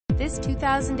This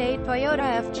 2008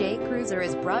 Toyota FJ Cruiser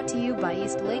is brought to you by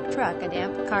East Lake Truck and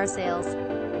Amp Car Sales.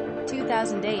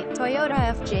 2008 Toyota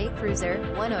FJ Cruiser,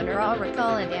 one owner all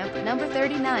recall and amp number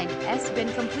 39, has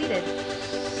been completed.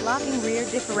 Locking rear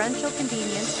differential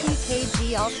convenience,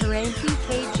 PKG all-terrain,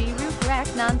 PKG roof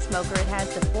rack non-smoker. It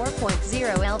has the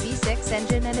 4.0 LV6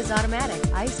 engine and is automatic,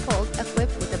 ice-cold,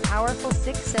 equipped with a powerful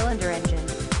 6-cylinder engine.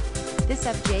 This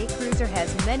FJ Cruiser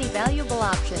has many valuable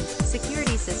options: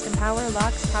 security system, power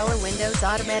locks, power windows,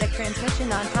 automatic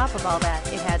transmission. On top of all that,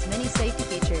 it has many safety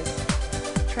features: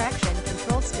 traction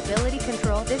control, stability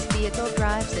control. This vehicle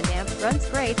drives and amp runs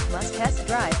great. Must test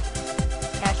drive.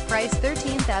 Cash price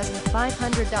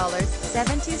 $13,500.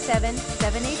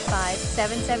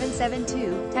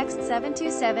 727-785-7772. Text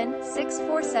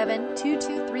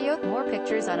 727-647-2230. More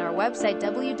pictures on our website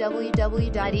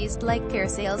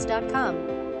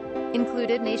www.eastlakecarsales.com.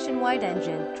 Included nationwide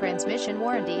engine, transmission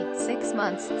warranty, 6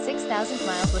 months, 6,000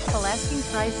 miles with full asking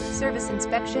price, service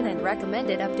inspection and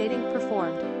recommended updating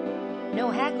performed.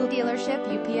 No haggle dealership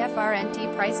UPFRNT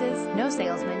prices, no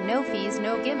salesman, no fees,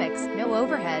 no gimmicks, no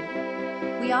overhead.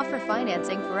 We offer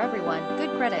financing for everyone,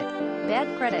 good credit,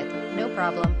 bad credit, no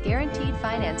problem, guaranteed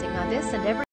financing on this and every